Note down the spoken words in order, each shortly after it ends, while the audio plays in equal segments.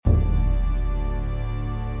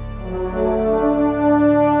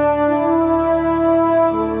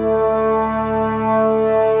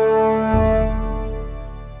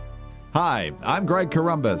I'm Greg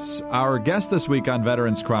Corombos. Our guest this week on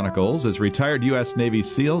Veterans Chronicles is retired U.S. Navy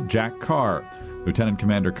SEAL Jack Carr. Lieutenant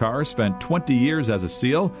Commander Carr spent 20 years as a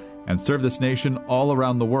SEAL and served this nation all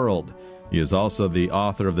around the world. He is also the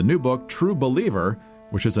author of the new book, True Believer,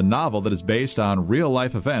 which is a novel that is based on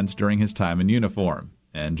real-life events during his time in uniform.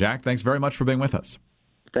 And Jack, thanks very much for being with us.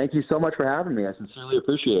 Thank you so much for having me. I sincerely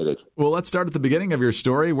appreciate it. Well, let's start at the beginning of your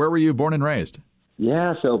story. Where were you born and raised?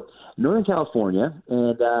 Yeah, so Northern California,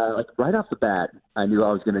 and right off the bat, I knew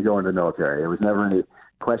I was going to go in the military. There was never any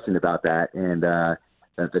question about that. And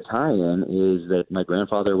the tie-in is that my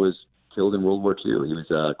grandfather was killed in World War II. He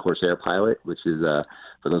was a Corsair pilot, which is,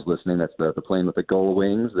 for those listening, that's the plane with the gull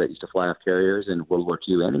wings that used to fly off carriers in World War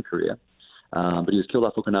II and in Korea. But he was killed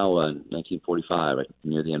off Okinawa in 1945,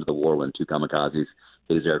 near the end of the war, when two kamikazes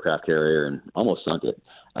hit his aircraft carrier and almost sunk it.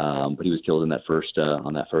 But he was killed in that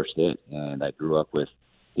on that first hit. And I grew up with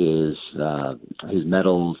his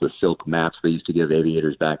medals, the silk maps they used to give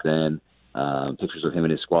aviators back then, pictures of him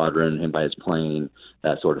and his squadron, him by his plane,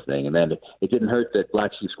 that sort of thing. And then it didn't hurt that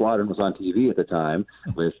Black Sheep Squadron was on TV at the time,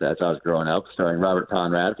 as I was growing up, starring Robert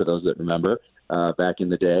Conrad, for those that remember, back in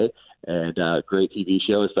the day. And great TV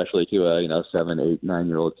show, especially to a 7, 8,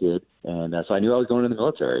 9-year-old kid. And so I knew I was going in the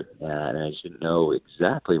military, and I just didn't know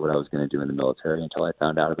exactly what I was going to do in the military until I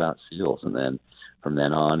found out about SEALs. And then from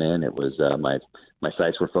then on in, it was my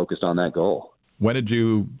sights were focused on that goal. When did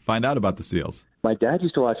you find out about the SEALs? My dad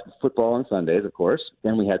used to watch football on Sundays, of course.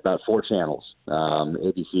 Then we had about 4 channels,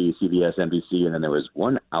 ABC, CBS, NBC, and then there was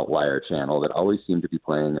one outlier channel that always seemed to be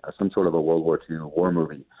playing some sort of a World War II war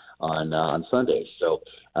movie on Sundays. So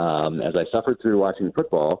as I suffered through watching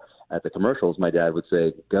football, at the commercials, my dad would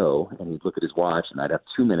say, go, and he'd look at his watch, and I'd have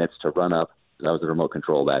 2 minutes to run up. That was the remote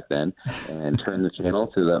control back then, and turn the channel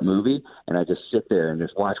to that movie, and I'd just sit there and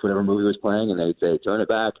just watch whatever movie was playing, and they'd say, turn it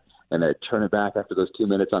back, and I'd turn it back after those 2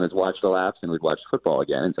 minutes on his watch to elapse, and we'd watch football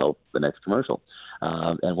again until the next commercial.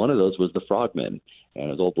 And one of those was The Frogmen, and it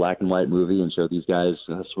was an old black and white movie and showed these guys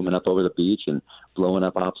swimming up over the beach and blowing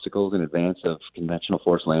up obstacles in advance of conventional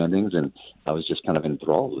force landings, and I was just kind of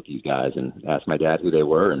enthralled with these guys and asked my dad who they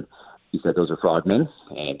were, and he said, those are frogmen.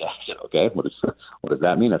 And I said, okay, what does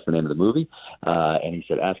that mean? That's the name of the movie. And he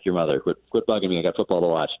said, ask your mother. Quit bugging me. I got football to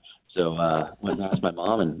watch. So went and asked my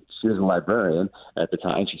mom, and she was a librarian at the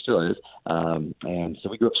time. She still is. And so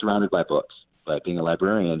we grew up surrounded by books. But being a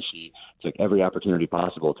librarian, she took every opportunity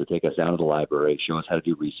possible to take us down to the library, show us how to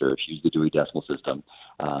do research, use the Dewey Decimal System,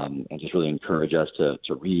 and just really encourage us to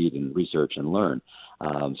read and research and learn.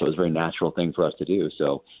 So it was a very natural thing for us to do.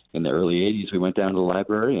 So in the early 80s, we went down to the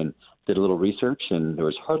library and did a little research, and there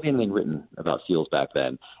was hardly anything written about SEALs back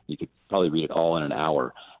then. You could probably read it all in an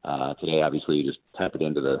hour. Today, obviously, you just type it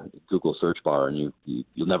into the Google search bar, and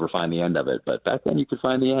you'll never find the end of it. But back then, you could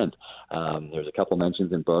find the end. There's a couple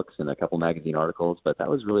mentions in books and a couple magazine articles, but that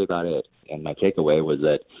was really about it. And my takeaway was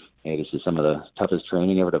that, hey, this is some of the toughest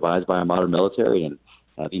training ever devised by a modern military, and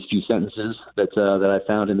these few sentences that I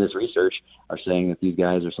found in this research are saying that these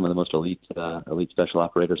guys are some of the most elite special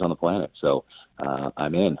operators on the planet. So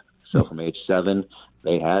I'm in. So from age 7,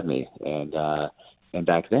 they had me. And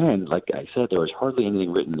back then, like I said, there was hardly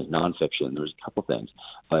anything written in nonfiction. There was a couple things.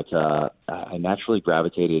 But I naturally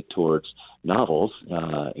gravitated towards novels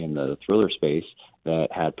in the thriller space that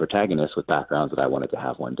had protagonists with backgrounds that I wanted to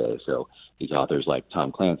have one day. So these authors like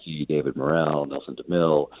Tom Clancy, David Morrell, Nelson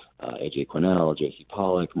DeMille, A.J. Quinnell, J.C.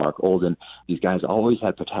 Pollock, Mark Olden, these guys always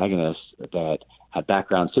had protagonists that had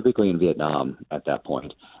backgrounds typically in Vietnam at that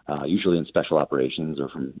point, usually in special operations or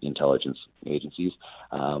from intelligence agencies.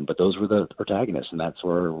 But those were the protagonists, and that's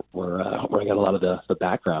where I got a lot of the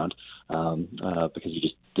background because you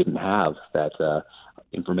just didn't have that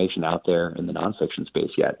information out there in the nonfiction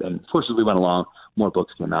space yet. And of course, as we went along, more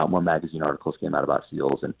books came out, more magazine articles came out about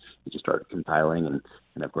SEALs, and we just started compiling. And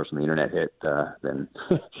of course, when the internet hit, then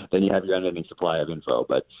then you have your unending supply of info.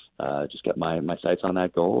 But just got my sights on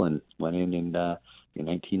that goal and went in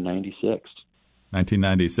 1996.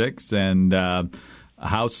 1996, and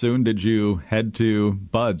how soon did you head to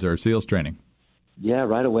BUD/S or SEALs training? Yeah,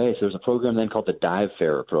 right away. So there's a program then called the Dive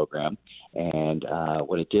Farer program. And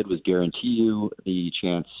what it did was guarantee you the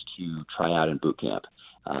chance to try out in boot camp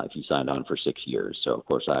if you signed on for 6 years. So, of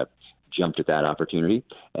course, I jumped at that opportunity.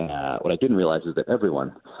 What I didn't realize is that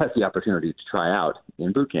everyone has the opportunity to try out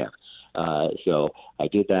in boot camp. So I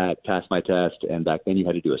did that, passed my test, and back then you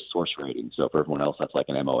had to do a source rating. So for everyone else, that's like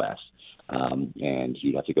an MOS. And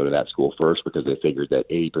you'd have to go to that school first because they figured that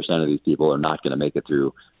 80% of these people are not going to make it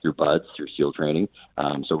through BUD/S, through SEAL training.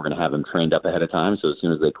 So we're going to have them trained up ahead of time. So as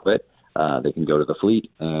soon as they quit, they can go to the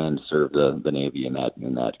fleet and serve the Navy in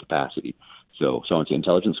that capacity. So I went to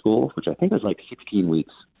intelligence school, which I think was like 16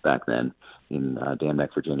 weeks back then. in Dam Neck,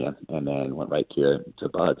 Virginia, and then went right to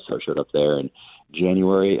BUD/S. So I showed up there in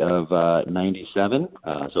January of 97.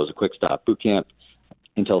 So it was a quick stop, boot camp,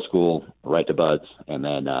 intel school, right to BUD/S, and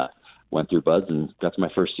then went through BUD/S and got to my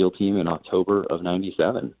first SEAL team in October of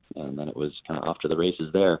 97. And then it was kind of off to the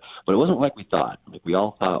races there. But it wasn't like we thought. Like, we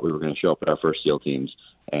all thought we were going to show up at our first SEAL teams,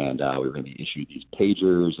 and we were going to be issued these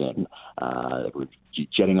pagers, and we're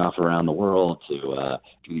jetting off around the world to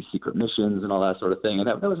do these secret missions and all that sort of thing. And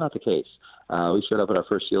that was not the case. We showed up at our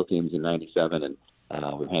first SEAL teams in 97, and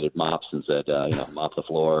we were handed mops and said, mop the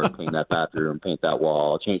floor, clean that bathroom, paint that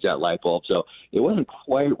wall, change that light bulb. So it wasn't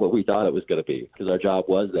quite what we thought it was going to be, because our job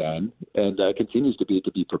was then, and continues to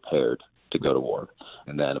be prepared to go to war.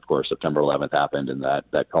 And then, of course, September 11th happened, and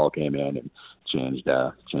that call came in and changed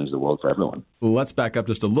the world for everyone. Well, let's back up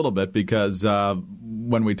just a little bit, because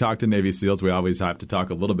when we talk to Navy SEALs, we always have to talk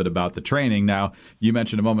a little bit about the training. Now, you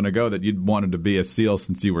mentioned a moment ago that you'd wanted to be a SEAL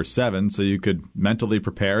since you were 7, so you could mentally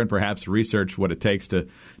prepare and perhaps research what it takes to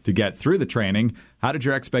get through the training. How did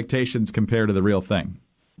your expectations compare to the real thing?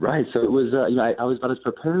 Right. So it was, I was about as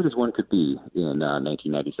prepared as one could be in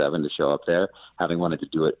 1997 to show up there, having wanted to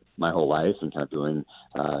do it my whole life and kind of doing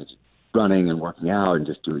running and working out and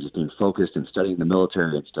just being focused and studying the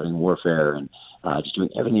military and studying warfare and just doing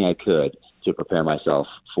everything I could to prepare myself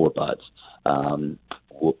for BUD/S. And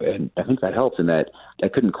I think that helped in that I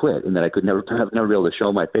couldn't quit, and that I could never be able to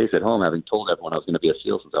show my face at home, having told everyone I was going to be a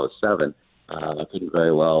SEAL since I was 7. I couldn't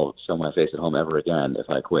very well show my face at home ever again if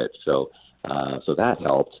I quit. So that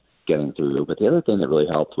helped getting through. But the other thing that really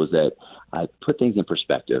helped was that I put things in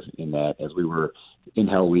perspective, in that as we were in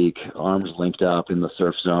Hell Week, arms linked up in the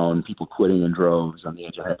surf zone, people quitting in droves on the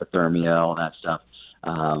edge of hypothermia, all that stuff.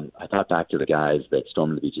 I thought back to the guys that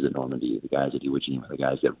stormed the beaches at Normandy, the guys at Iwo Jima, the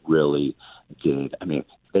guys that really did. I mean,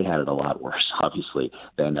 they had it a lot worse, obviously,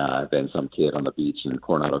 than some kid on the beach in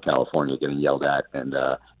Coronado, California, getting yelled at and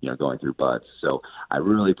going through BUD/S. So I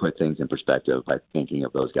really put things in perspective by thinking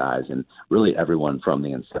of those guys, and really everyone from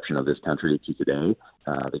the inception of this country to today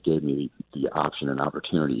that gave me the option and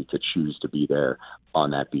opportunity to choose to be there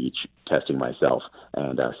on that beach, testing myself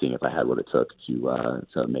and seeing if I had what it took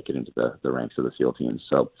to make it into the ranks of the SEAL team.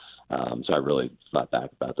 So I really thought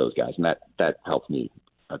back about those guys, and that helped me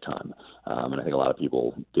a ton. And I think a lot of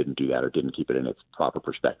people didn't do that or didn't keep it in its proper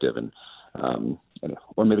perspective, and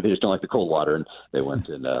or maybe they just don't like the cold water, and they went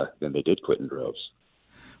and then they did quit in droves.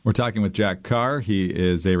 We're talking with Jack Carr. He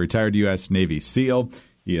is a retired U.S. Navy SEAL.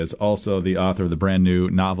 He is also the author of the brand new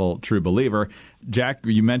novel, True Believer. Jack,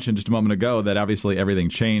 you mentioned just a moment ago that obviously everything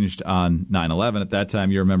changed on 9/11. At that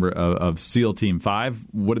time, you're a member of SEAL Team 5.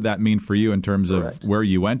 What did that mean for you in terms of where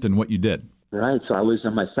you went and what you did? Right. So I was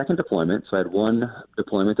on my second deployment. So I had one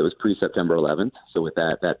deployment that was pre-September 11th. So with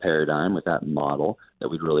that paradigm, with that model that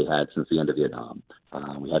we'd really had since the end of Vietnam,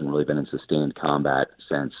 we hadn't really been in sustained combat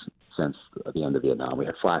since the end of Vietnam. We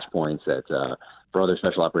had flashpoints for other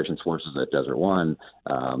special operations forces at Desert One,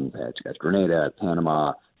 at Grenada, at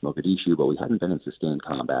Panama, Mogadishu, but we hadn't been in sustained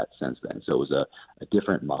combat since then. So it was a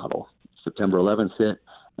different model. September 11th hit,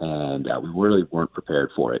 and we really weren't prepared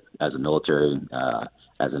for it as a military,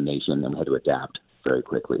 as a nation, and we had to adapt very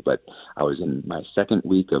quickly. But I was in my second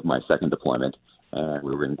week of my second deployment, and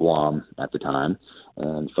we were in Guam at the time,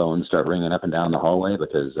 and phones start ringing up and down the hallway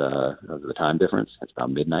because of the time difference. It's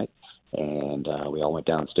about midnight, and we all went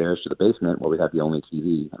downstairs to the basement where we had the only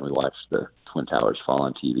TV, and we watched the Twin Towers fall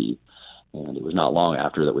on TV. And it was not long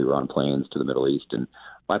after that we were on planes to the Middle East, and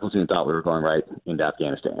my platoon thought we were going right into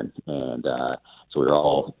Afghanistan. And so we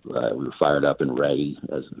were fired up and ready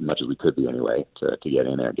as much as we could be anyway to get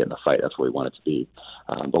in there and get in the fight. That's where we wanted to be.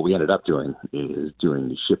 But we ended up doing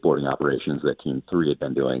the shipboarding operations that Team 3 had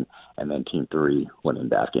been doing, and then Team 3 went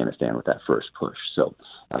into Afghanistan with that first push. So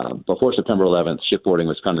before September 11th, shipboarding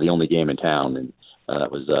was kind of the only game in town, and that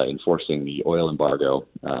was enforcing the oil embargo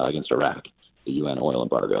against Iraq, the UN oil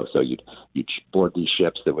embargo. So you'd board these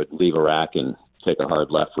ships that would leave Iraq and take a hard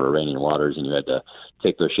left for Iranian waters, and you had to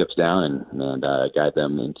take those ships down and guide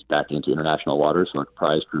them back into international waters. So a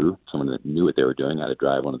prize crew, someone that knew what they were doing, how to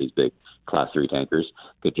drive one of these big Class 3 tankers,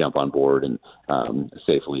 could jump on board and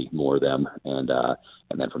safely moor them, and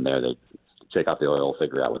then from there they'd take off the oil,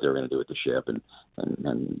 figure out what they were going to do with the ship,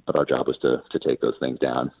 but our job was to take those things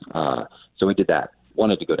down. So we did that.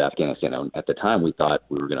 Wanted to go to Afghanistan. And at the time, we thought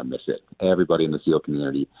we were going to miss it. Everybody in the SEAL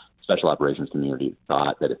community, special operations community,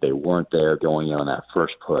 thought that if they weren't there going in on that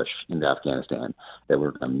first push into Afghanistan, that we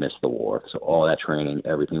were going to miss the war. So all that training,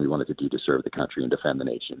 everything we wanted to do to serve the country and defend the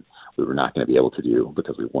nation, we were not going to be able to do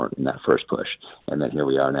because we weren't in that first push. And then here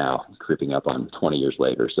we are now, creeping up on 20 years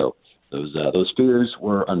later. So those fears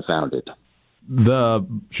were unfounded. The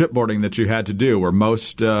shipboarding that you had to do, were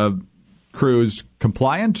most crews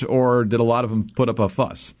compliant, or did a lot of them put up a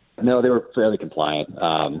fuss? No, they were fairly compliant.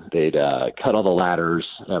 They'd cut all the ladders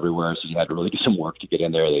everywhere, so you had to really do some work to get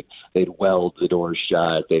in there. They'd weld the doors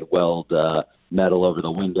shut. They'd weld metal over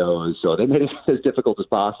the windows. So they made it as difficult as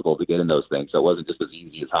possible to get in those things. So it wasn't just as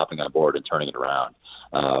easy as hopping on board and turning it around.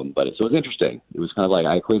 So it was interesting. It was kind of like,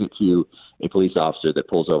 I equate it to a police officer that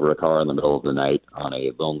pulls over a car in the middle of the night on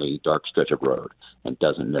a lonely, dark stretch of road and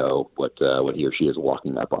doesn't know what he or she is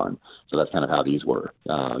walking up on. So that's kind of how these were.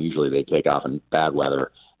 Usually they take off in bad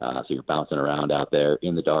weather. So you're bouncing around out there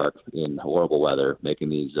in the dark, in horrible weather, making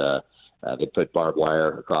these. They put barbed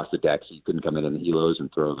wire across the deck so you couldn't come in the helos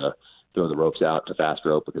and throw the ropes out to fast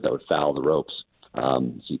rope because that would foul the ropes.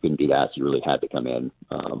 So you couldn't do that. So you really had to come in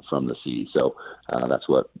from the sea. So that's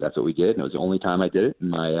what we did, and it was the only time I did it in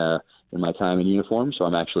my time in uniform. So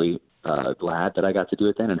I'm actually glad that I got to do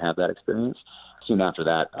it then and have that experience. Soon after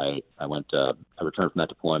that, I returned from that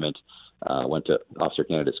deployment, went to officer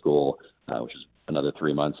candidate school, which was another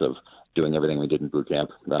 3 months of doing everything we did in boot camp,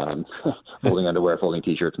 folding underwear, folding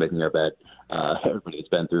T-shirts, making our bed. Everybody that's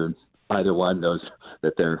been through either one knows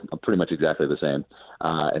that they're pretty much exactly the same.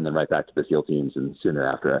 And then right back to the SEAL teams, and soon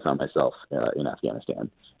thereafter I found myself in Afghanistan.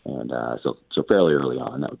 And so fairly early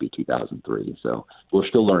on, that would be 2003. So we're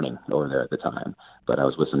still learning over there at the time. But I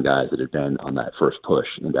was with some guys that had been on that first push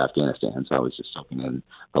into Afghanistan, so I was just soaking in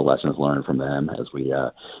the lessons learned from them as we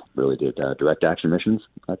really did direct action missions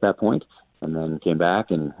at that point. And then came back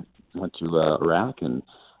and went to Iraq, and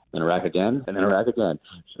then Iraq again, and then Iraq again.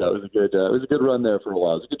 So it was a good run there for a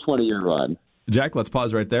while. It was a good 20-year run. Jack, let's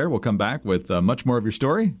pause right there. We'll come back with much more of your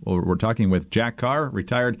story. We're talking with Jack Carr,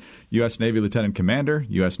 retired U.S. Navy Lieutenant Commander,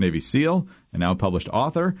 U.S. Navy SEAL, and now published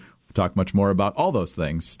author. We'll talk much more about all those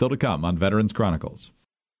things still to come on Veterans Chronicles.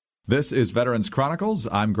 This is Veterans Chronicles.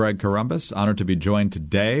 I'm Greg Corombos, honored to be joined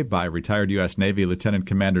today by retired U.S. Navy Lieutenant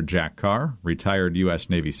Commander Jack Carr, retired U.S.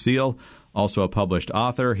 Navy SEAL, also a published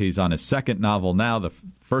author. He's on his second novel now. The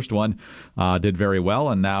first one did very well,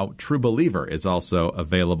 and now True Believer is also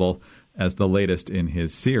available as the latest in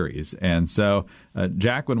his series. And so,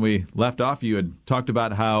 Jack, when we left off, you had talked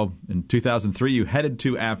about how in 2003 you headed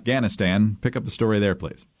to Afghanistan. Pick up the story there,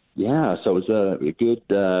 please. Yeah, so it was a good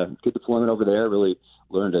deployment over there. Really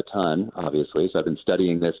learned a ton, obviously. So I've been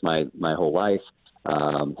studying this my whole life.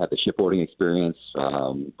 Had the shipboarding experience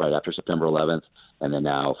right after September 11th, and then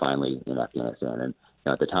now finally in Afghanistan. And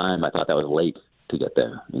at the time, I thought that was late to get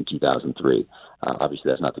there in 2003.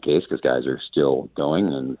 Obviously, that's not the case because guys are still going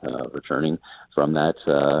and returning from that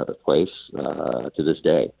place to this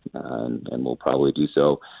day, and will probably do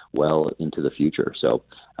so well into the future. So,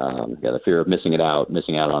 the fear of missing out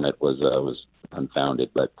on it was unfounded.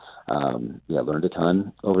 But learned a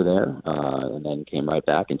ton over there, and then came right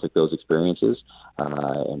back and took those experiences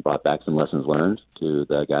and brought back some lessons learned to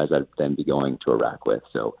the guys I'd then be going to Iraq with.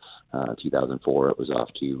 So, 2004, it was off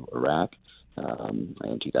to Iraq.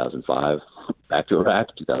 In 2005, back to Iraq.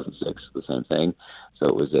 2006, the same thing. So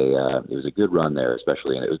it was a good run there,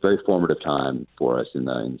 especially, and it was a very formative time for us in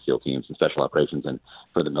the SEAL teams and special operations, and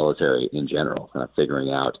for the military in general, kind of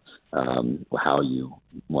figuring out how you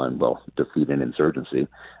defeat an insurgency,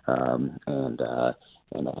 and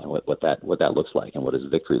what that looks like, and what does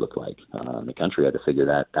victory look like. The country had to figure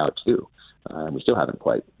that out too, and we still haven't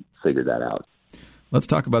quite figured that out. Let's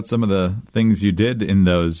talk about some of the things you did in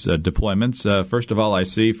those deployments. First of all, I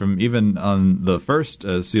see from even on the first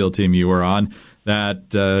SEAL team you were on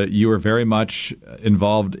that you were very much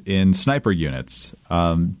involved in sniper units.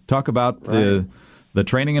 Talk about the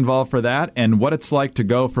training involved for that and what it's like to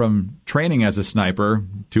go from training as a sniper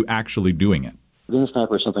to actually doing it. Being a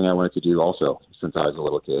sniper is something I wanted to do also since I was a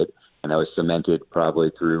little kid, and I was cemented probably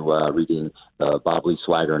through reading the Bob Lee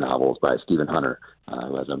Swagger novels by Stephen Hunter,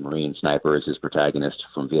 who has a Marine sniper as his protagonist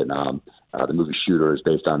from Vietnam. The movie Shooter is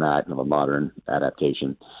based on that, kind of a modern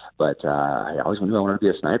adaptation. But I always knew I wanted to be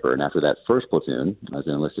a sniper. And after that first platoon, as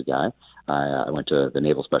an enlisted guy, I went to the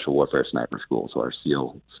Naval Special Warfare Sniper School, so our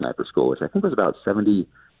SEAL Sniper School, which I think was about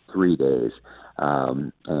 73 days.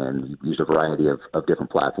 And we used a variety of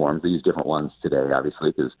different platforms. They use different ones today,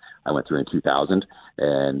 obviously, because I went through in 2000.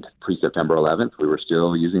 And pre-September 11th, we were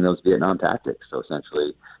still using those Vietnam tactics. So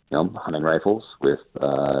essentially, hunting rifles with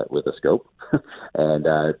a scope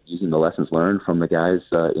and using the lessons learned from the guys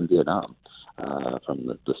in Vietnam,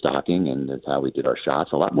 from the stalking and how we did our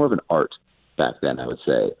shots. A lot more of an art back then, I would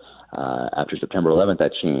say. After September 11th,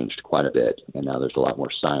 that changed quite a bit, and now there's a lot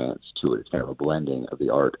more science to it. It's kind of a blending of the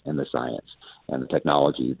art and the science and the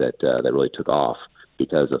technology that really took off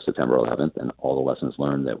because of September 11th and all the lessons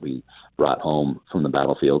learned that we brought home from the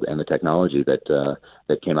battlefield and the technology that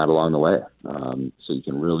came out along the way. So you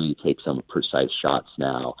can really take some precise shots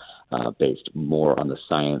now based more on the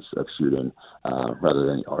science of shooting rather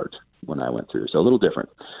than the art when I went through. So a little different.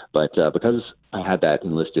 But because I had that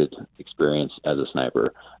enlisted experience as a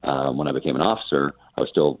sniper, when I became an officer, I was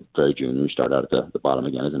still very junior. Started out at the bottom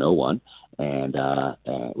again as an 01, and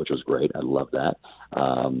which was great. I loved that.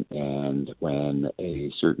 And when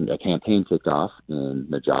a campaign kicked off in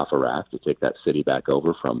Najaf, Iraq, to take that city back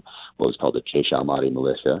over from what was called the Jaish al-Mahdi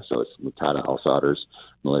militia, so it's Muqtada al-Sadr's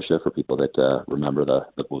militia for people that remember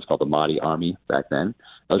what was called the Mahdi army back then.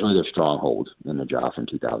 That was really their stronghold in Najaf in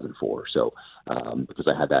 2004. So because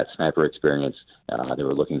I had that sniper experience, they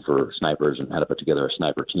were looking for snipers and how to put together a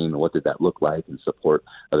sniper team and what did that look like in support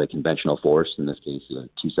of a conventional force, in this case,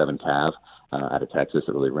 27 Cav out of Texas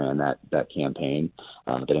that really ran that campaign.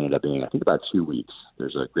 That ended up being, I think, about 2 weeks.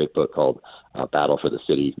 There's a great book called Battle for the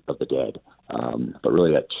City of the Dead. But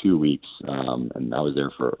really that 2 weeks, and I was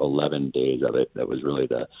there for 11 days of it. That was really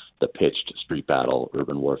the pitched street battle,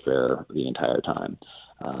 urban warfare the entire time.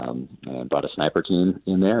 And brought a sniper team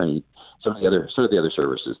in there, and some of the other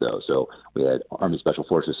services though. So we had Army Special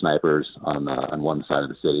Forces snipers on one side of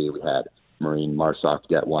the city. We had Marine MARSOC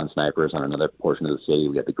Det 1 snipers on another portion of the city.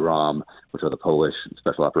 We had the GROM, which are the Polish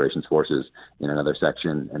Special Operations Forces, in another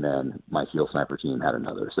section, and then my SEAL sniper team had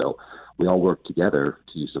another. So we all worked together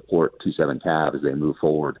to support 27 Cav as they move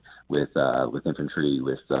forward with infantry,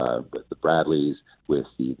 with the Bradleys, with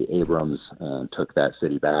the Abrams, and took that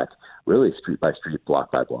city back really street by street,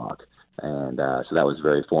 block by block. And so that was a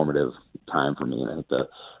very formative time for me. And I think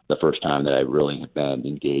the first time that I really had been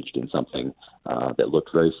engaged in something that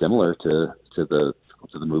looked very similar to the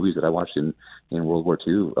movies that I watched in World War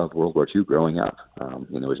II growing up.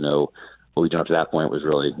 There was no, what we did up to that point was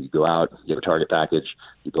really, you go out, you have a target package,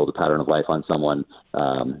 you build a pattern of life on someone,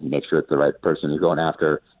 you make sure it's the right person you're going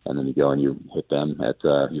after, and then you go and you hit them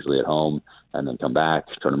usually at home, and then come back,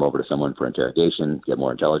 turn them over to someone for interrogation, get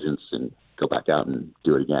more intelligence, and go back out and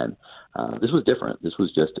do it again. This was different. This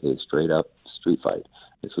was just a straight-up street fight.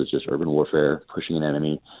 This was just urban warfare, pushing an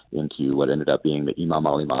enemy into what ended up being the Imam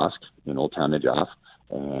Ali Mosque in Old Town Najaf,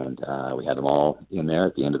 and we had them all in there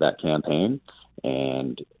at the end of that campaign.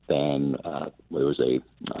 And then there was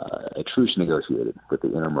a truce negotiated with the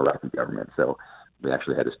interim Iraqi government. So we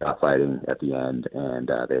actually had to stop fighting at the end,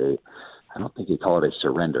 and I don't think they call it a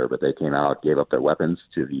surrender, but they came out, gave up their weapons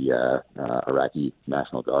to the Iraqi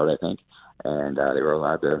National Guard, I think, and they were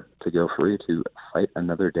allowed to go free to fight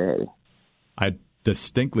another day. I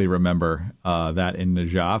distinctly remember that in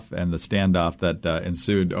Najaf and the standoff that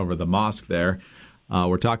ensued over the mosque there.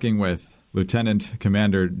 We're talking with Lieutenant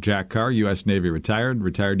Commander Jack Carr, U.S. Navy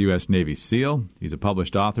retired U.S. Navy SEAL. He's a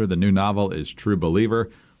published author. The new novel is True Believer.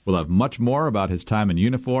 We'll have much more about his time in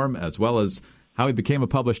uniform as well as how he became a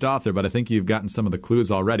published author, but I think you've gotten some of the clues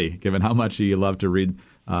already, given how much you love to read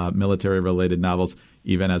military-related novels,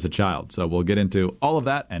 even as a child. So we'll get into all of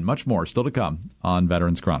that and much more still to come on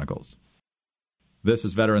Veterans Chronicles. This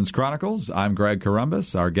is Veterans Chronicles. I'm Greg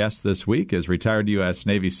Corombos. Our guest this week is retired U.S.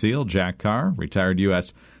 Navy SEAL Jack Carr, retired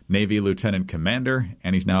U.S. Navy Lieutenant Commander,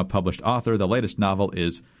 and he's now a published author. The latest novel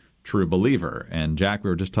is True Believer. And Jack, we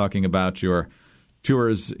were just talking about your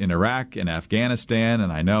tours in Iraq and Afghanistan,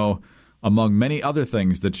 and I know among many other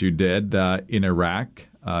things that you did in Iraq,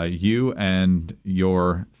 you and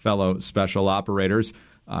your fellow special operators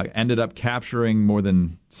ended up capturing more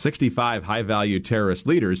than 65 high-value terrorist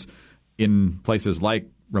leaders in places like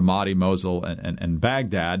Ramadi, Mosul, and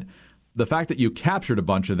Baghdad. The fact that you captured a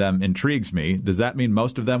bunch of them intrigues me. Does that mean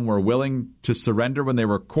most of them were willing to surrender when they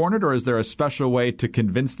were cornered, or is there a special way to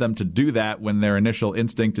convince them to do that when their initial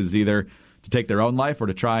instinct is either to take their own life or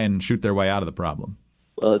to try and shoot their way out of the problem?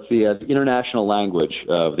 Well, it's the international language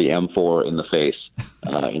of the M4 in the face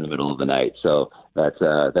in the middle of the night. So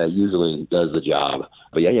that usually does the job.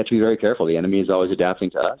 But, yeah, you have to be very careful. The enemy is always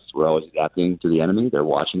adapting to us. We're always adapting to the enemy. They're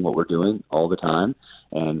watching what we're doing all the time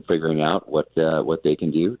and figuring out what they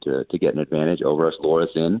can do to get an advantage over us, lure us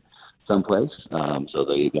in someplace. So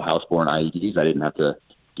the house-born IEDs, I didn't have to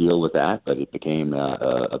deal with that, but it became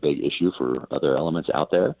a big issue for other elements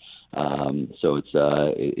out there. So it's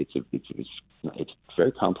a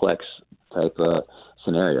very complex type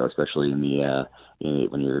scenario, especially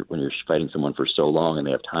when you're fighting someone for so long and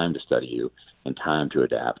they have time to study you and time to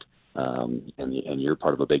adapt, and you're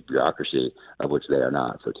part of a big bureaucracy of which they are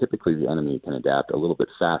not. So typically the enemy can adapt a little bit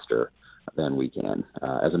faster than we can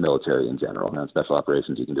as a military in general. Now in special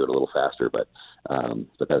operations you can do it a little faster, but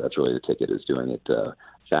that's really the ticket, is doing it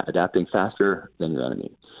adapting faster than your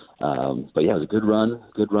enemy. But yeah, it was a good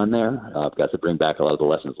run there. Got to bring back a lot of the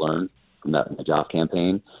lessons learned from that Najaf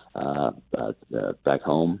campaign back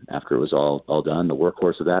home after it was all done. The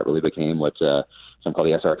workhorse of that really became what some call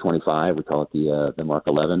the SR-25. We call it the Mark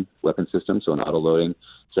 11 weapon system, so an auto-loading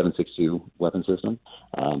 7.62 weapon system,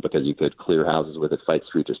 because you could clear houses with it, fight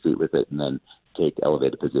street to street with it, and then take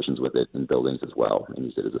elevated positions with it in buildings as well, and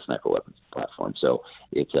use it as a sniper weapons platform. So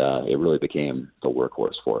it really became the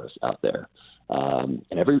workhorse for us out there. And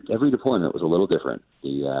every deployment was a little different.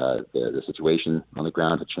 The situation on the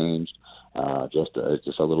ground had changed just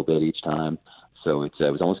a little bit each time. So it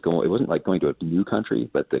was almost it wasn't like going to a new country,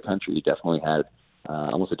 but the country definitely had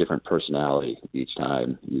almost a different personality each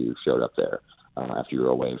time you showed up there. After you were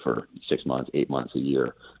away for 6 months, 8 months, a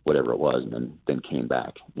year, whatever it was, and then came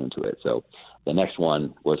back into it. So the next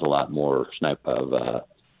one was a lot more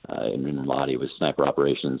in Ramadi was sniper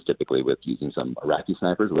operations, typically with using some Iraqi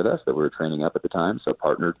snipers with us that we were training up at the time. So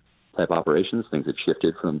partnered type operations, things had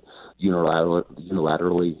shifted from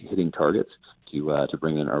unilaterally hitting targets to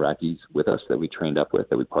bring in Iraqis with us that we trained up with,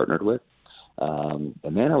 that we partnered with. And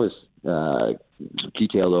then I was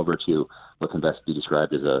detailed over to what can best be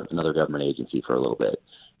described as another government agency for a little bit.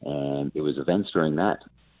 And it was events during that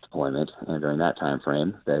deployment and during that time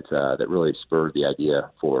frame that really spurred the idea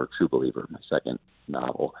for True Believer, my second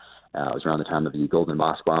novel. It was around the time of the Golden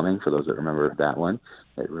Mosque bombing, for those that remember that one.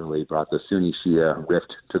 It really brought the Sunni-Shia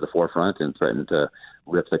rift to the forefront and threatened to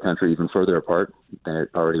rip the country even further apart than it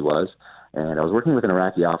already was. And I was working with an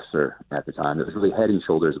Iraqi officer at the time that was really head and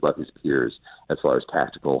shoulders above his peers as far as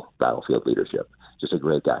tactical battlefield leadership. Just a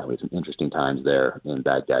great guy. We had some interesting times there in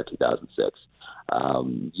Baghdad, 2006.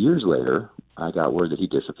 Years later, I got word that he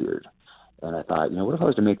disappeared. And I thought, what if I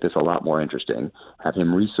was to make this a lot more interesting, have him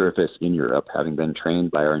resurface in Europe, having been trained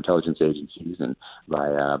by our intelligence agencies and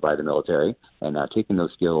by the military, and taking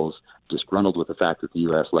those skills, disgruntled with the fact that the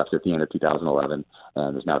U.S. left at the end of 2011,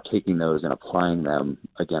 and is now taking those and applying them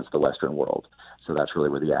against the Western world. So that's really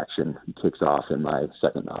where the action kicks off in my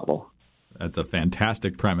second novel. That's a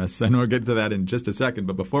fantastic premise, and we'll get to that in just a second.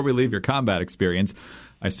 But before we leave your combat experience,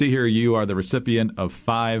 I see here you are the recipient of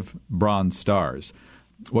 5 Bronze Stars.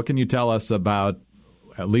 What can you tell us about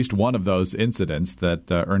at least one of those incidents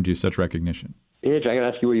that earned you such recognition? Idge, I got to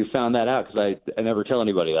ask you where you found that out, because I never tell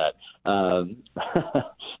anybody that.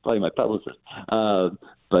 Probably my publicist.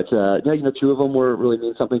 But 2 of them really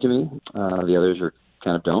mean something to me. The others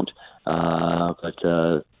kind of don't. But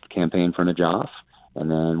campaign for Najaf, and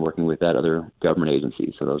then working with that other government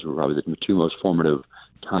agency. So those were probably the 2 most formative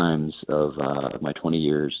times of my 20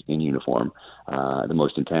 years in uniform. The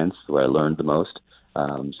most intense, where I learned the most.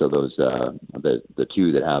 So those the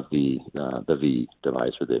 2 that have the V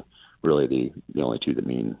device are the only 2 that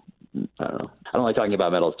mean. I don't know. I don't like talking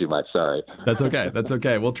about medals too much. Sorry. That's okay. That's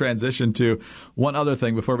okay. We'll transition to one other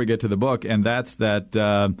thing before we get to the book, and that's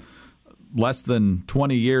that less than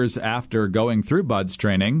 20 years after going through BUD/S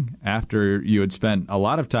training, after you had spent a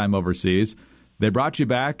lot of time overseas, they brought you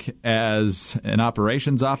back as an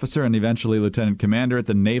operations officer and eventually lieutenant commander at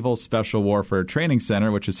the Naval Special Warfare Training Center,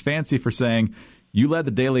 which is fancy for saying you led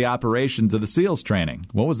the daily operations of the SEALs training.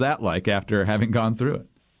 What was that like after having gone through it?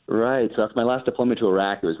 Right. So after my last deployment to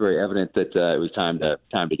Iraq, it was very evident that it was time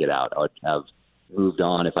to get out. I would have moved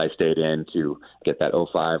on if I stayed in to get that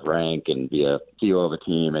 05 rank and be a CO of a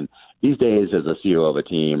team. And these days, as a CO of a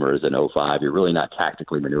team or as an 05, you're really not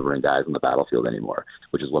tactically maneuvering guys on the battlefield anymore,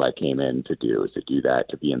 which is what I came in to do, is to do that,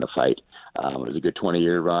 to be in the fight. It was a good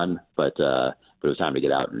 20-year run, but it was time to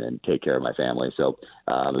get out and take care of my family. So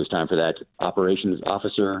it was time for that operations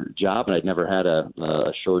officer job, and I'd never had a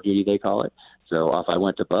shore duty, they call it. So off I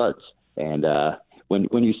went to BUD/S. And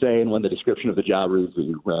when you say, and when the description of the job reads that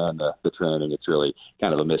you ran the training, it's really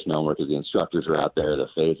kind of a misnomer, because the instructors are out there, the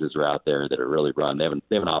phases are out there that are really run. They have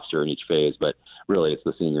an officer in each phase, but really it's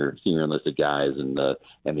the senior enlisted guys and the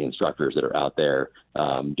instructors that are out there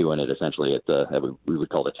doing it essentially at we would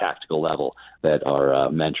call the tactical level, that are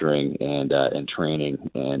mentoring and training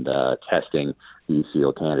and testing these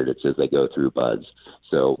SEAL candidates as they go through BUD/S.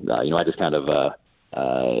 So I just kind of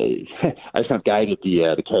guided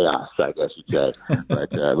the chaos, I guess you'd say.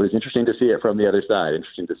 But it was interesting to see it from the other side.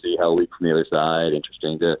 Interesting to see how weak from the other side.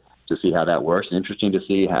 Interesting to see how that works. Interesting to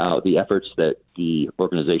see how the efforts that the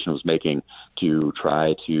organization was making to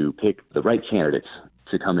try to pick the right candidates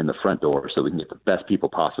to come in the front door so we can get the best people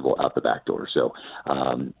possible out the back door. So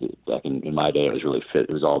back in my day, it was really fit.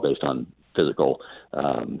 It was all based on physical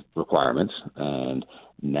requirements, and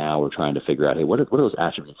now we're trying to figure out, hey, what are those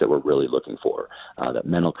attributes that we're really looking for? That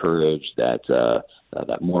mental courage, that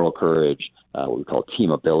moral courage, what we call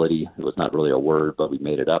team ability. It was not really a word, but we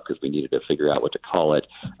made it up because we needed to figure out what to call it.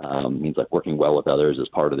 It means like working well with others as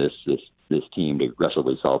part of this team to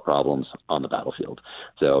aggressively solve problems on the battlefield.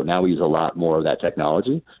 So now we use a lot more of that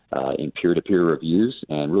technology in peer-to-peer reviews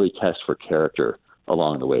and really test for character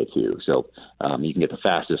along the way too. So you can get the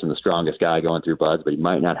fastest and the strongest guy going through BUD/S, but he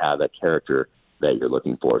might not have that character that you're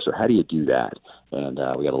looking for. So how do you do that? And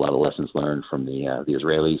we got a lot of lessons learned from the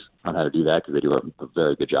Israelis on how to do that, because they do a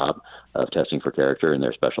very good job of testing for character in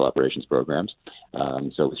their special operations programs.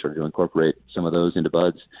 So we started to incorporate some of those into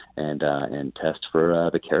BUD/S and test for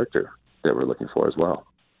the character that we're looking for as well.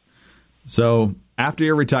 So after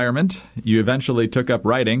your retirement, you eventually took up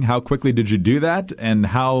writing. How quickly did you do that, and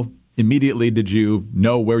how immediately did you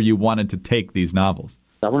know where you wanted to take these novels?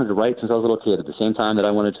 I wanted to write since I was a little kid. At the same time that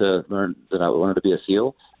I wanted to learn, that I wanted to be a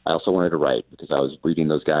SEAL, I also wanted to write, because I was reading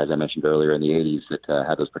those guys I mentioned earlier in the 80s that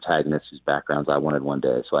had those protagonists whose backgrounds I wanted one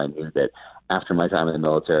day. So I knew that after my time in the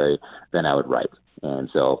military, then I would write.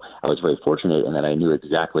 And so I was very fortunate in that I knew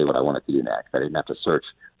exactly what I wanted to do next. I didn't have to search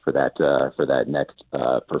for that next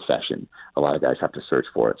profession. A lot of guys have to search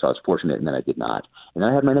for it. So I was fortunate in that I did not. And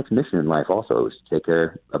I had my next mission in life also, was to take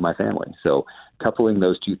care of my family. So coupling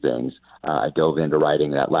those two things, I dove into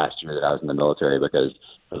writing that last year that I was in the military, because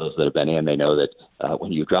for those that have been in, they know that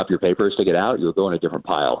when you drop your papers to get out, you'll go in a different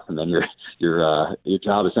pile, and then your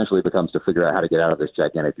job essentially becomes to figure out how to get out of this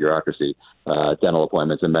gigantic bureaucracy, dental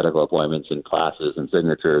appointments and medical appointments and classes and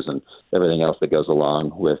signatures and everything else that goes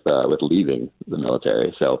along with leaving the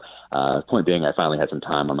military. So, point being, I finally had some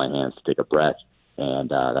time on my hands to take a breath.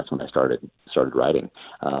 And that's when I started writing.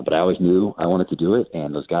 But I always knew I wanted to do it.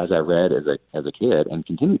 And those guys I read as a kid and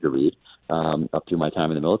continued to read up through my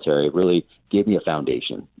time in the military really gave me a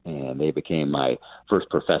foundation. And they became my first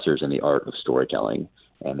professors in the art of storytelling.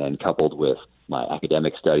 And then coupled with my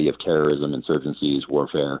academic study of terrorism, insurgencies,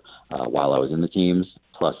 warfare while I was in the teams,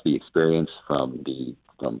 plus the experience from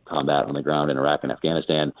combat on the ground in Iraq and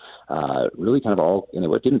Afghanistan, really kind of all,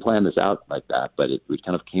 it didn't plan this out like that, but we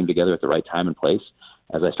kind of came together at the right time and place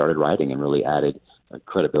as I started writing, and really added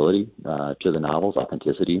credibility to the novels,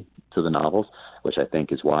 authenticity to the novels, which I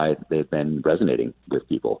think is why they've been resonating with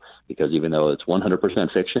people. Because even though it's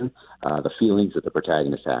 100% fiction, the feelings that the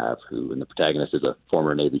protagonists have, and the protagonist is a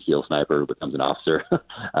former Navy SEAL sniper who becomes an officer,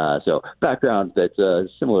 so background that's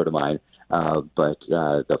similar to mine, but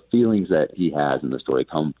the feelings that he has in the story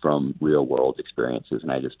come from real world experiences.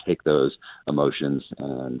 And I just take those emotions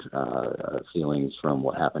and feelings from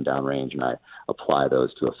what happened downrange, and I apply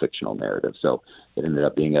those to a fictional narrative. So it ended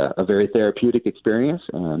up being a very therapeutic experience.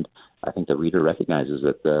 And I think the reader recognizes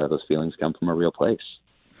that those feelings come from a real place.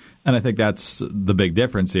 And I think that's the big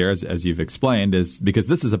difference here, as you've explained, is because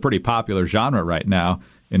this is a pretty popular genre right now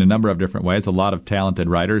in a number of different ways. A lot of talented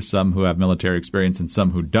writers, some who have military experience and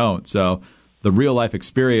some who don't. So the real-life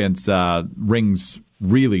experience rings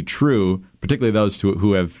really true, particularly those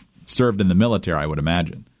who have served in the military, I would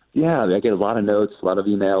imagine. Yeah, I get a lot of notes, a lot of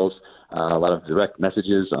emails, a lot of direct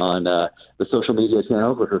messages on the social media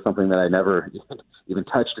channels, which was something that I never even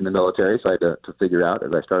touched in the military, so I had to figure out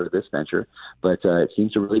as I started this venture. But it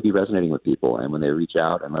seems to really be resonating with people, and when they reach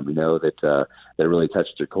out and let me know that it really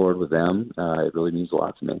touched a chord with them, it really means a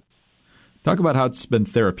lot to me. Talk about how it's been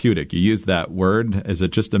therapeutic. You use that word. Is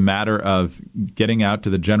it just a matter of getting out to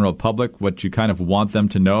the general public what you kind of want them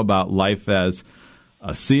to know about life as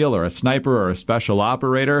a SEAL or a sniper or a special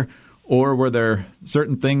operator? Or were there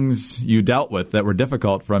certain things you dealt with that were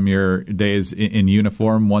difficult from your days in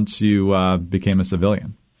uniform once you became a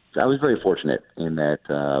civilian? I was very fortunate in that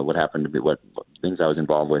what happened to be what things I was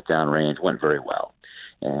involved with downrange went very well.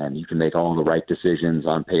 And you can make all the right decisions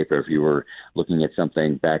on paper if you were looking at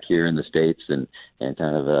something back here in the States and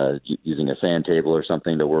kind of using a sand table or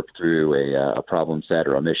something to work through a problem set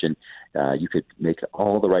or a mission. You could make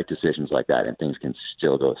all the right decisions like that, and things can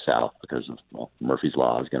still go south because of Murphy's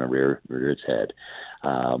Law is going to rear its head.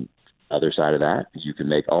 Other side of that, you can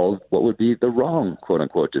make all what would be the wrong, quote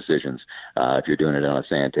unquote, decisions if you're doing it on a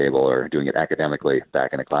sand table or doing it academically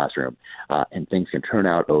back in a classroom, and things can turn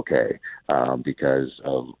out okay because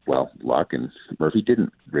of luck, and Murphy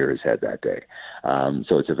didn't rear his head that day.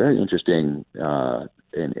 So it's a very interesting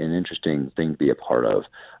an interesting thing to be a part of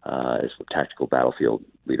as a tactical battlefield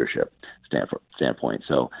leadership standpoint.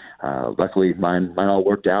 So luckily mine all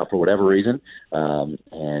worked out for whatever reason,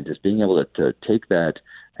 and just being able to take that.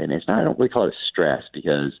 And it's not, I don't really call it stress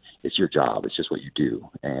because it's your job. It's just what you do.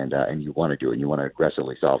 And you want to do it. And you want to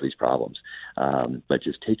aggressively solve these problems. But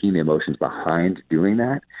just taking the emotions behind doing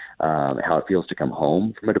that, how it feels to come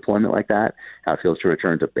home from a deployment like that, how it feels to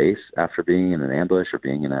return to base after being in an ambush or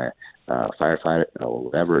being in a firefighter,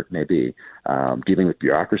 whatever it may be, dealing with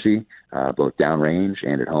bureaucracy, both downrange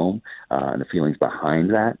and at home, and the feelings behind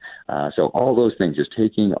that. So all those things, just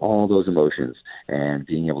taking all those emotions and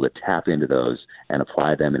being able to tap into those and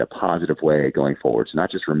apply them in a positive way going forward. So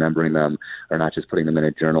not just remembering them or not just putting them in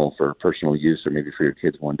a journal for personal use or maybe for your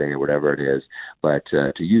kids one day or whatever it is, but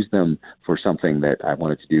to use them for something that I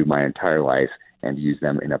wanted to do my entire life and use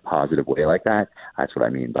them in a positive way like that. That's what I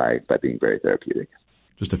mean by being very therapeutic.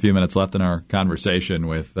 Just a few minutes left in our conversation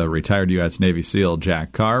with retired U.S. Navy SEAL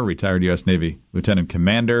Jack Carr, retired U.S. Navy Lieutenant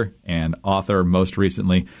Commander and author most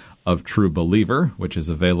recently of True Believer, which is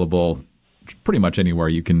available pretty much anywhere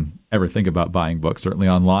you can ever think about buying books, certainly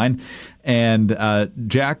online. And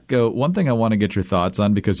Jack, one thing I want to get your thoughts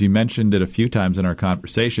on, because you mentioned it a few times in our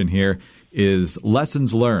conversation here, is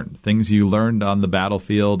lessons learned, things you learned on the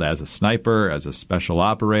battlefield as a sniper, as a special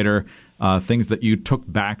operator, things that you took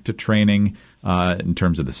back to training in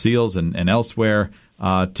terms of the SEALs and elsewhere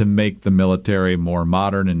to make the military more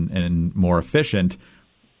modern and more efficient.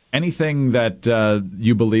 Anything that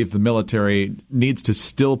you believe the military needs to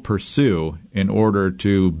still pursue in order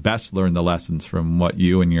to best learn the lessons from what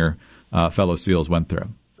you and your fellow SEALs went through?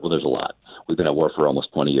 Well, there's a lot. We've been at war for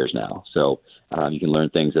almost 20 years now. So you can learn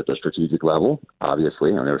things at the strategic level,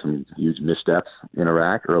 obviously. There were some huge missteps in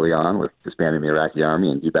Iraq early on with disbanding the Iraqi army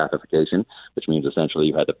and de-Baathification, which means essentially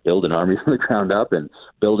you had to build an army from the ground up and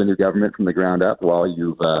build a new government from the ground up while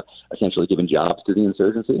you've essentially given jobs to the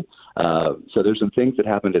insurgency. So there's some things that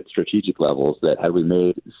happened at strategic levels that had we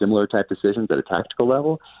made similar type decisions at a tactical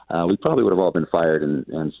level, we probably would have all been fired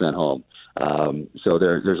and sent home. So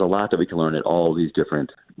there's a lot that we can learn at all these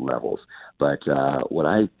different levels. But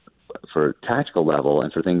for tactical level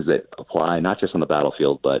and for things that apply not just on the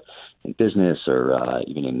battlefield, but in business or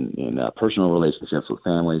even in personal relationships with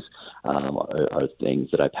families, are things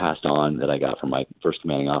that I passed on that I got from my first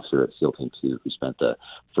commanding officer at SEAL Team 2, who spent the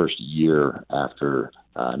first year after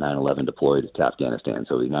 9/11 deployed to Afghanistan.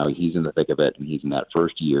 So now he's in the thick of it, and he's in that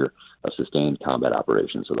first year of sustained combat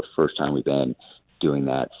operations. So the first time we've been doing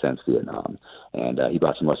that since Vietnam. And he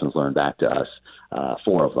brought some lessons learned back to us,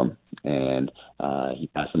 4 of them. And he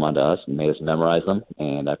passed them on to us and made us memorize them.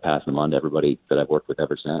 And I passed them on to everybody that I've worked with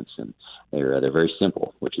ever since. And they're very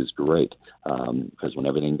simple, which is great. Because when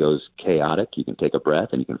everything goes chaotic, you can take a breath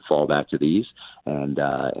and you can fall back to these and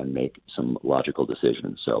make some logical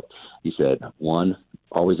decisions. So he said, 1,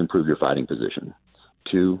 always improve your fighting position.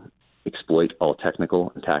 2, exploit all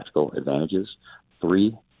technical and tactical advantages.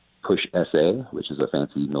 3, push SA, which is a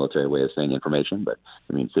fancy military way of saying information, but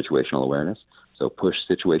it means situational awareness. So push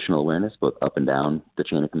situational awareness both up and down the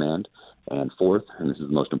chain of command. And 4th, and this is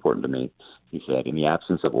the most important to me, he said, in the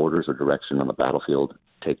absence of orders or direction on the battlefield,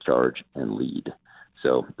 take charge and lead.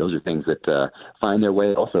 So those are things that find their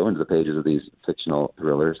way also into the pages of these fictional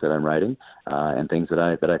thrillers that I'm writing, and things that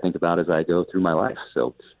I think about as I go through my life.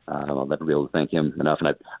 So I'll never be able to thank him enough.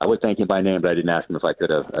 And I would thank him by name, but I didn't ask him if I could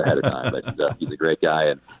have ahead of time. But he's a great guy,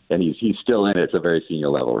 and he's still in it. It's a very senior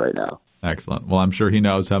level right now. Excellent. Well, I'm sure he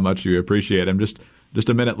knows how much you appreciate him. Just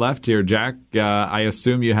a minute left here, Jack. I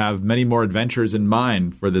assume you have many more adventures in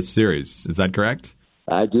mind for this series. Is that correct?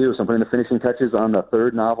 I do. So I'm putting the finishing touches on the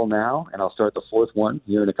 3rd novel now, and I'll start the 4th one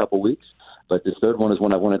here in a couple weeks. But this 3rd one is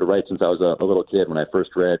one I wanted to write since I was a little kid, when I first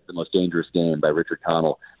read The Most Dangerous Game by Richard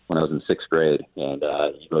Connell when I was in 6th grade. And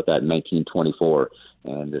he wrote that in 1924.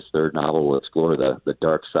 And this 3rd novel will explore the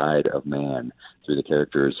dark side of man through the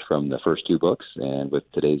characters from the first 2 books, and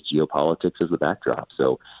with today's geopolitics as the backdrop.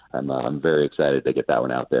 So I'm very excited to get that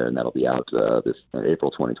one out there, and that'll be out this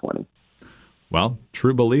April 2020. Well,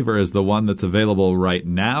 True Believer is the one that's available right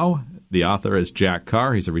now. The author is Jack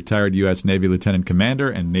Carr. He's a retired U.S. Navy Lieutenant Commander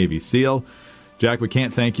and Navy SEAL. Jack, we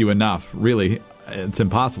can't thank you enough. Really, it's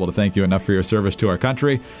impossible to thank you enough for your service to our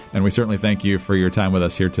country, and we certainly thank you for your time with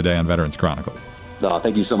us here today on Veterans Chronicles. No,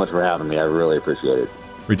 thank you so much for having me. I really appreciate it.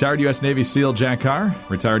 Retired U.S. Navy SEAL Jack Carr,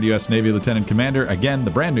 retired U.S. Navy Lieutenant Commander. Again,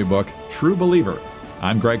 the brand new book, True Believer.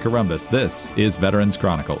 I'm Greg Corombos. This is Veterans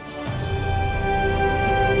Chronicles.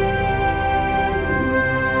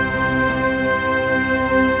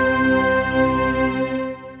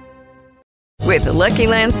 With the Lucky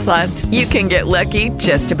Land Slots, you can get lucky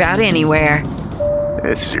just about anywhere.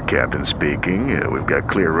 This is your captain speaking. We've got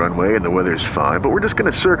clear runway and the weather's fine, but we're just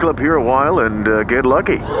going to circle up here a while and get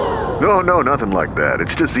lucky. No, nothing like that.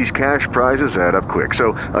 It's just these cash prizes add up quick.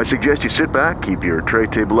 So I suggest you sit back, keep your tray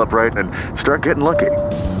table upright, and start getting lucky.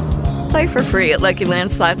 Play for free at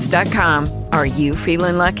LuckyLandSlots.com. Are you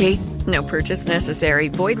feeling lucky? No purchase necessary.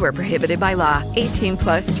 Void where prohibited by law.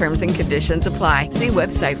 18+ terms and conditions apply. See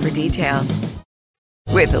website for details.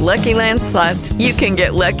 With the Lucky Land Slots, you can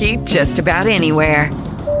get lucky just about anywhere.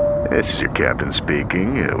 This is your captain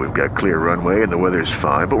speaking. We've got clear runway and the weather's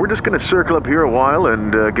fine, but we're just going to circle up here a while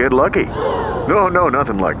and get lucky. No,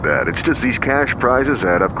 nothing like that. It's just these cash prizes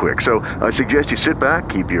add up quick. So I suggest you sit back,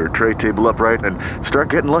 keep your tray table upright, and start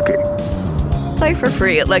getting lucky. Play for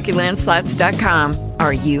free at LuckyLandSlots.com.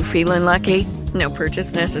 Are you feeling lucky? No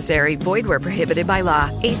purchase necessary. Void where prohibited by law.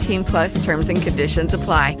 18+ terms and conditions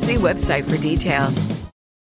apply. See website for details.